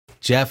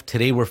Jeff,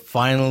 today we're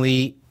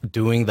finally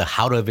doing the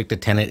How to Evict a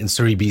Tenant in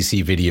Surrey,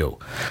 BC video.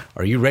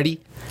 Are you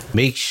ready?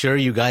 Make sure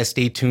you guys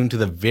stay tuned to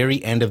the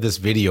very end of this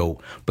video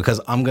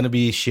because I'm going to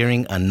be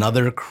sharing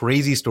another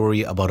crazy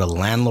story about a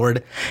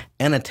landlord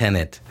and a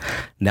tenant.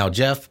 Now,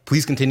 Jeff,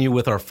 please continue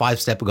with our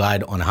 5-step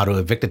guide on how to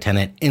evict a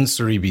tenant in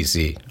Surrey,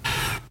 BC.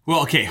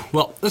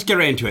 Well, let's get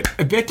right into it.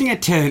 Evicting a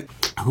tenant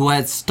who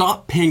has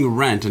stopped paying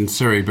rent in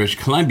Surrey, British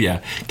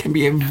Columbia can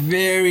be a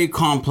very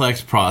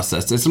complex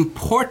process. It's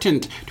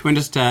important to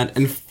understand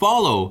and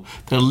follow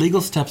the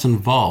legal steps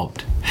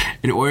involved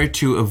in order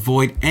to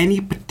avoid any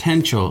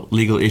potential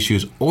legal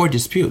issues or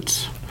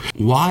disputes.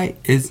 Why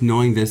is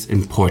knowing this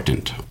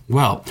important?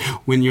 Well,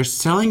 when you're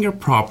selling your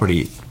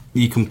property,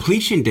 the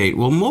completion date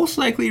will most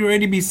likely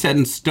already be set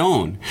in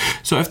stone.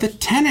 So if the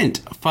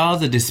tenant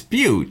files a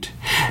dispute,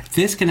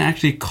 this can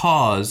actually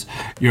cause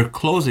your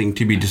closing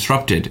to be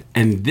disrupted,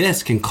 and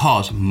this can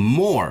cause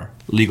more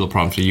legal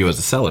problems for you as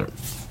a seller.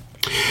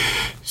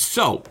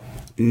 So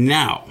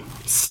now,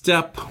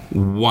 step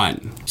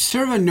 1,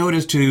 serve a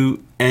notice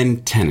to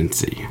end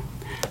tenancy.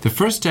 The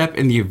first step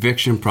in the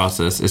eviction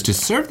process is to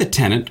serve the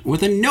tenant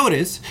with a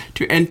notice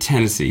to end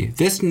tenancy.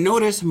 This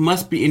notice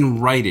must be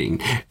in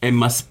writing and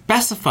must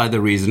specify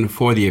the reason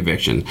for the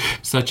eviction,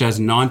 such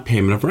as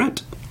non-payment of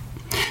rent.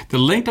 The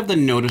length of the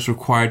notice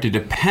required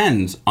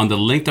depends on the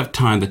length of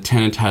time the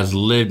tenant has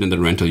lived in the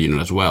rental unit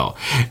as well,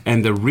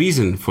 and the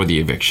reason for the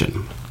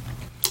eviction.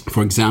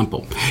 For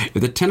example,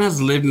 if the tenant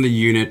has lived in the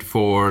unit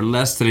for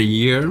less than a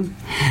year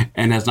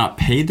and has not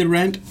paid the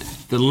rent,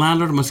 the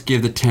landlord must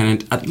give the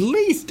tenant at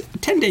least a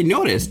 10-day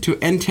notice to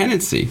end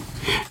tenancy.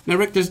 Now,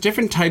 Rick, there's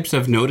different types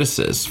of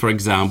notices. For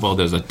example,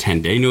 there's a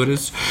 10-day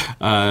notice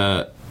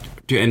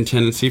to end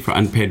tenancy for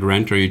unpaid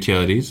rent or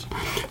utilities.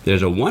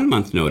 There's a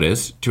 1-month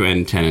notice to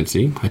end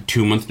tenancy, a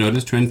 2-month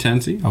notice to end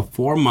tenancy, a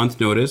 4-month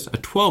notice, a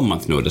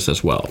 12-month notice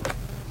as well.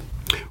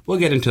 We'll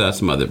get into that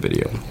some other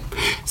video.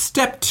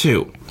 Step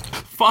 2.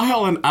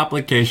 File an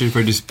application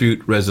for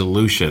dispute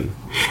resolution.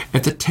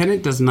 If the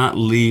tenant does not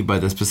leave by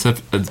the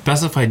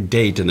specified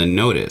date in the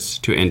notice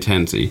to end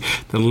tenancy,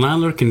 the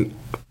landlord can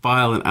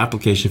file an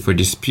application for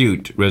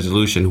dispute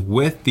resolution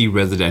with the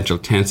residential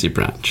tenancy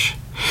branch.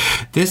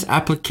 This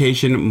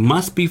application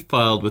must be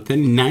filed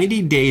within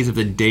 90 days of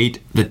the date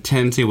the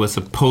tenancy was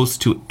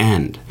supposed to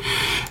end.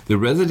 The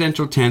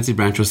residential tenancy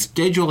branch will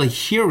schedule a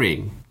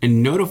hearing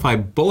and notify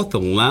both the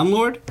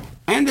landlord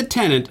and the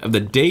tenant of the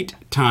date,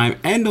 time,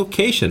 and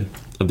location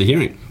of the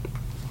hearing.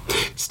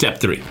 Step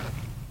 3.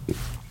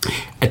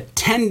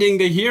 Attending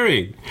the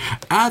hearing.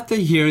 At the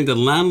hearing, the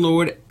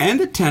landlord and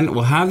the tenant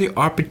will have the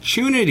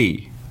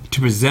opportunity to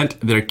present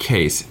their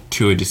case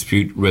to a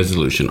dispute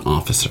resolution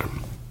officer.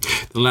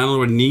 The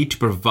landlord will need to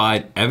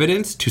provide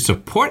evidence to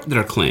support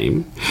their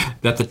claim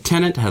that the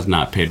tenant has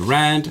not paid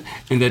rent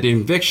and that the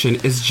eviction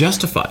is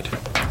justified.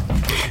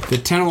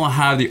 The tenant will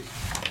have the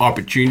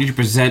opportunity to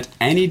present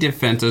any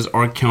defenses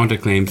or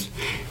counterclaims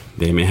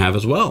they may have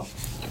as well.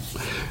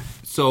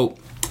 So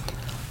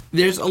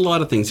there's a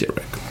lot of things here,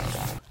 Rick.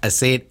 I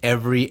say it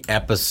every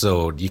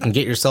episode. You can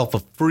get yourself a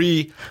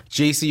free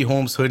JC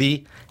Homes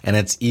hoodie, and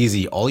it's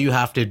easy. All you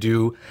have to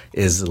do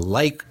is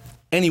like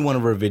any one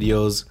of our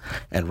videos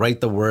and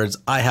write the words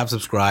 "I have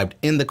subscribed"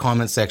 in the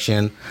comment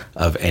section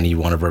of any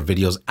one of our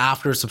videos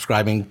after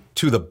subscribing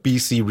to the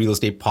BC Real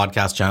Estate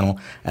Podcast channel,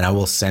 and I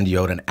will send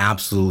you out an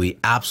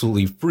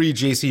absolutely free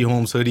JC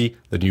Homes hoodie,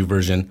 the new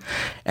version.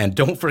 And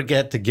don't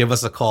forget to give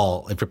us a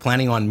call if you're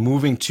planning on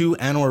moving to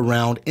and or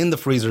around in the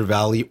Fraser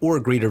Valley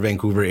or Greater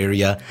Vancouver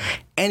area,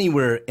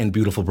 anywhere in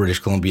beautiful British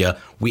Columbia.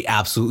 We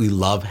absolutely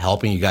love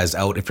helping you guys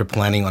out if you're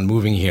planning on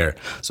moving here.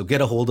 So get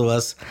a hold of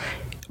us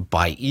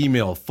by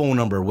email, phone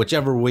number,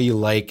 whichever way you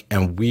like,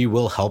 and we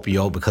will help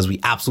you out because we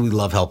absolutely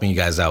love helping you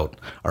guys out.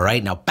 All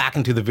right, now back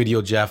into the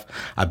video, Jeff.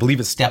 I believe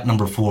it's step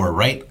number 4,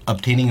 right?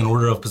 Obtaining an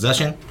order of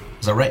possession.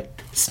 Is that right?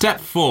 Step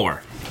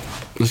 4.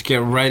 Let's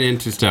get right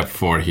into step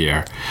 4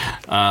 here.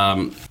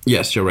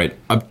 Yes, you're right.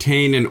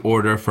 Obtain an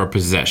order for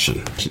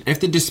possession. If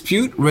the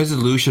dispute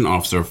resolution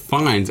officer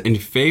finds in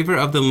favor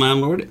of the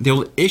landlord, they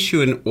will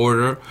issue an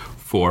order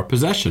for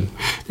possession.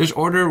 This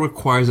order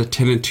requires a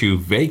tenant to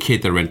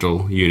vacate the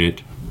rental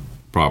unit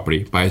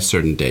property by a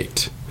certain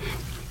date.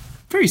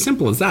 Very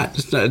simple as that.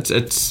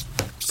 It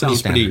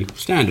sounds pretty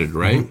standard,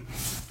 right?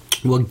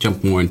 Mm-hmm. We'll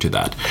jump more into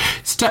that.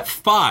 Step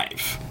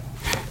 5,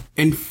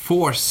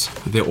 enforce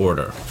the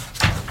order.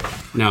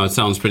 Now, it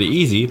sounds pretty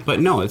easy, but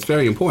no, it's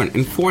very important.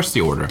 Enforce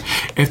the order.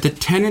 If the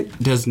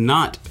tenant does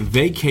not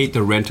vacate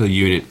the rental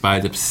unit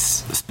by the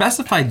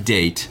specified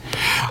date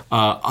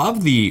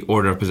of the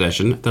order of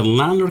possession, the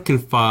landlord can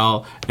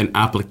file an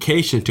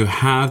application to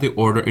have the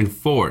order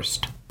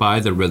enforced by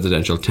the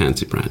residential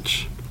tenancy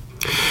branch.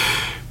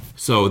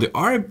 So the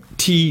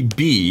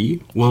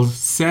RTB will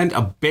send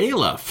a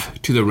bailiff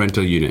to the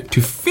rental unit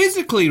to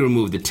physically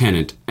remove the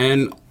tenant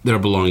and their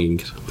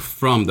belongings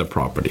from the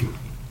property.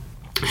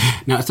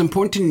 Now, it's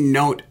important to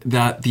note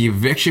that the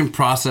eviction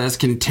process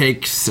can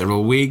take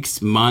several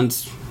weeks,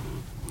 months,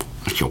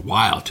 actually a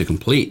while to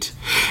complete.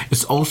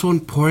 It's also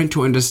important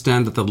to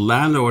understand that the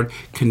landlord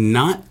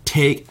cannot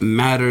take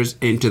matters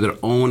into their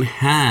own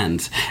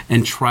hands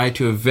and try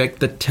to evict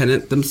the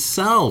tenant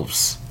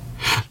themselves.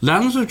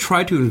 Landlords who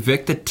try to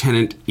evict the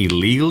tenant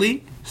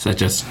illegally,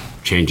 such as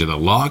changing the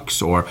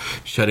locks or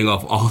shutting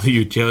off all the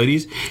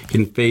utilities,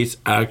 can face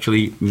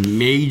actually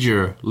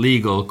major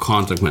legal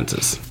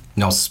consequences.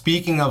 Now,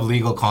 speaking of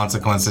legal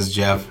consequences,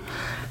 Jeff,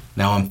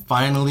 now I'm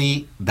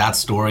finally that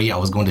story I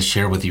was going to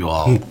share with you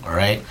all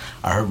right?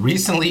 I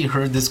recently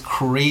heard this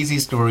crazy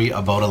story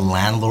about a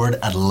landlord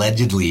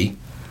allegedly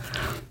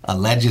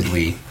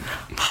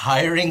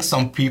hiring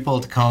some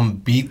people to come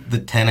beat the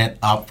tenant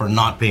up for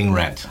not paying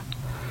rent.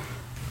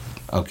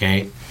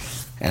 Okay?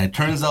 And it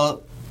turns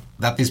out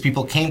that these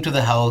people came to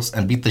the house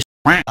and beat the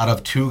shit out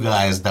of two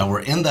guys that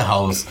were in the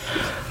house.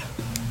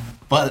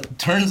 But it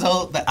turns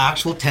out the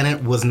actual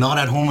tenant was not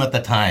at home at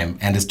the time,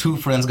 and his two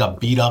friends got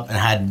beat up and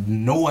had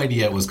no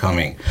idea it was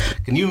coming.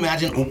 Can you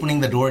imagine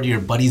opening the door to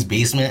your buddy's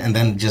basement and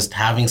then just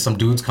having some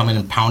dudes come in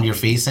and pound your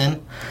face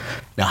in?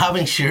 Now,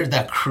 having shared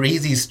that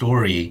crazy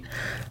story,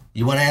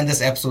 you want to end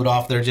this episode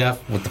off there,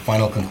 Jeff, with the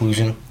final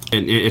conclusion?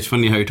 And it's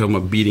funny how you're talking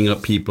about beating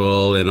up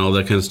people and all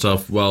that kind of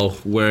stuff while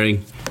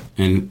wearing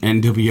an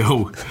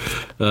NWO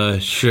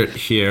shirt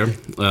here.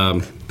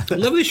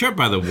 Lovely shirt,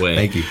 by the way.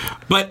 Thank you.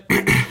 But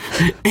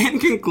in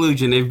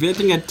conclusion,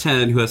 evicting a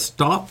tenant who has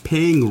stopped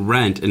paying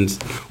rent in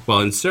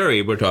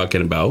Surrey, we're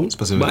talking about,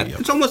 specifically, but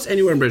it's almost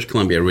anywhere in British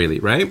Columbia, really,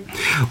 right?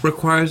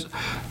 Requires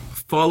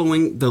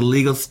following the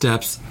legal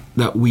steps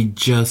that we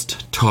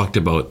just talked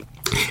about.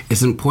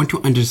 It's important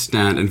to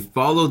understand and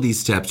follow these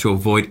steps to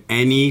avoid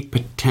any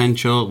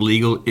potential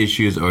legal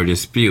issues or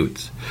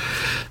disputes.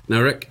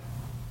 Now, Rick,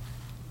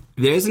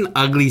 there's an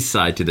ugly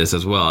side to this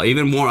as well,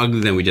 even more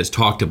ugly than we just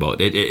talked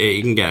about.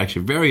 It can get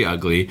actually very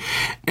ugly,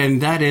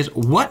 and that is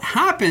what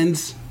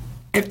happens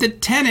if the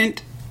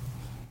tenant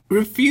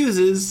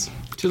refuses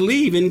to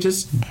leave and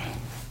just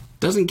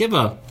doesn't give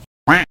a...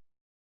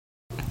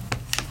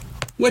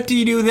 What do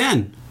you do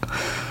then?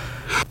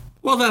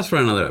 Well, that's for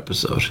another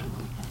episode.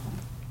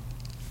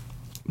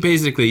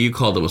 Basically, you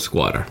called him a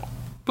squatter.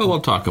 But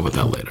we'll talk about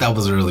that later. That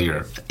was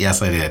earlier.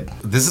 Yes, I did.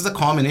 This is a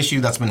common issue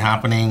that's been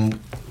happening,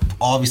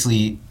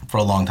 obviously, for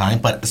a long time,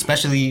 but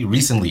especially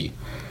recently,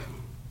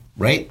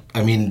 right?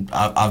 I mean,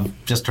 I've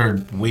just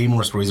heard way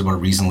more stories about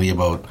recently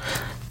about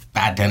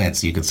bad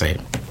tenants, you could say,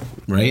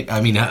 right?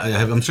 I mean,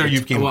 I'm sure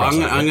you've came across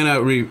that. I'm going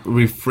to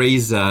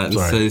rephrase that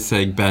and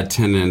say bad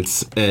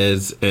tenants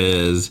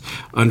is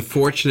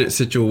unfortunate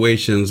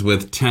situations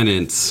with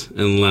tenants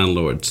and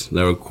landlords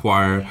that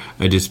require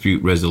a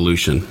dispute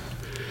resolution.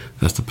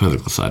 That's the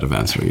political side of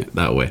answering it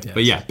that way. Yes.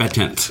 But yeah, bad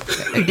tenants.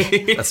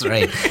 That's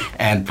right.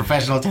 And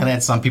professional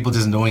tenants, some people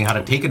just knowing how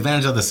to take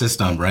advantage of the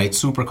system, right?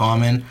 Super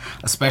common,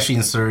 especially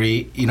in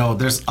Surrey. You know,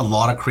 there's a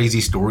lot of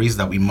crazy stories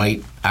that we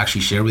might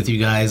actually share with you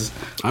guys.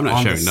 I'm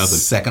not sharing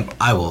nothing.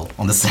 I will,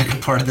 on the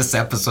second part of this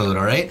episode,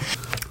 all right?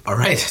 All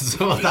right,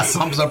 so that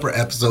sums up our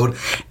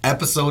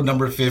episode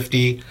number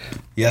 50.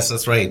 Yes,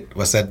 that's right.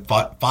 I said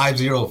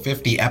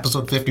 50,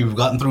 episode 50. We've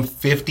gotten through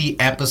 50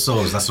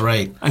 episodes. That's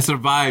right. I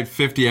survived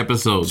 50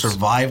 episodes.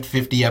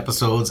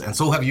 And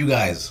so have you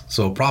guys.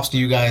 So props to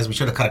you guys. We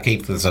should have cut a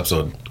cake for this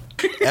episode.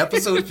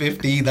 Episode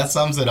 50, that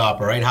sums it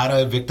up, all right? How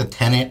to evict a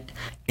tenant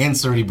in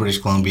Surrey, British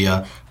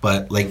Columbia.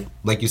 But like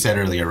you said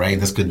earlier, right?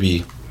 This could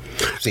be...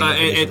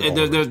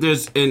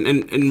 there's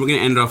and we're going to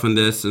end off on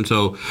this. And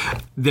so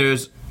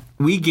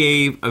we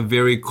gave a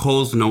very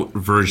Coles Note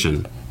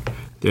version.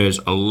 There's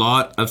a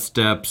lot of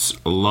steps,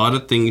 a lot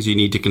of things you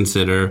need to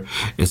consider.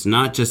 It's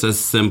not just as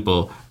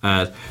simple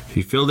as if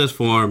you fill this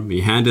form,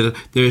 you hand it.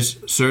 There's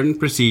certain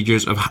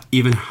procedures of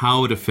even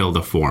how to fill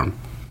the form,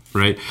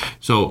 right?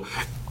 So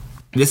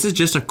this is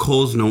just a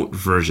Coles Note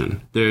version.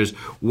 There's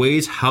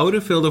ways how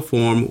to fill the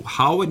form,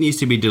 how it needs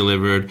to be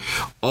delivered.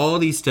 All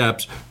these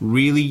steps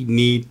really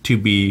need to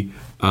be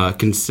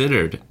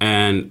considered,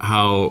 and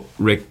how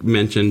Rick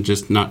mentioned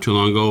just not too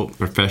long ago,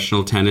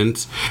 professional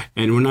tenants.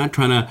 And we're not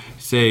trying to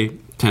say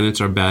tenants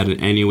are bad in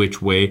any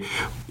which way.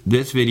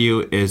 This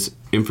video is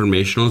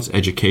informational, it's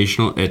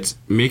educational, it's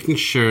making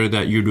sure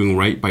that you're doing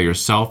right by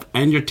yourself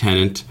and your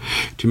tenant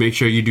to make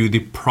sure you do the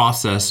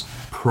process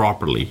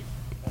properly.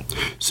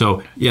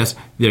 So yes,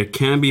 there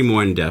can be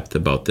more in depth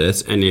about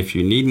this, and if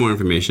you need more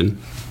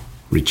information,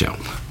 reach out.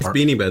 It's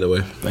Beanie, by the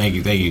way. Thank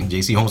you.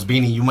 JC Holmes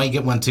Beanie. You might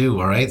get one too,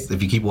 all right?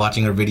 If you keep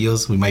watching our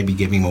videos, we might be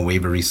giving them away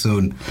very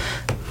soon.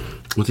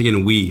 Once again,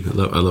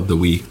 I love the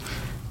we.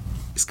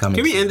 It's coming.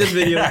 Can we end this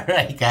video? All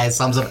right, guys.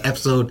 Thumbs up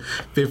episode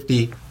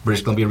 50,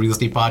 British Columbia Real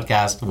Estate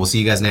Podcast. We'll see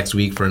you guys next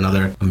week for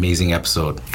another amazing episode.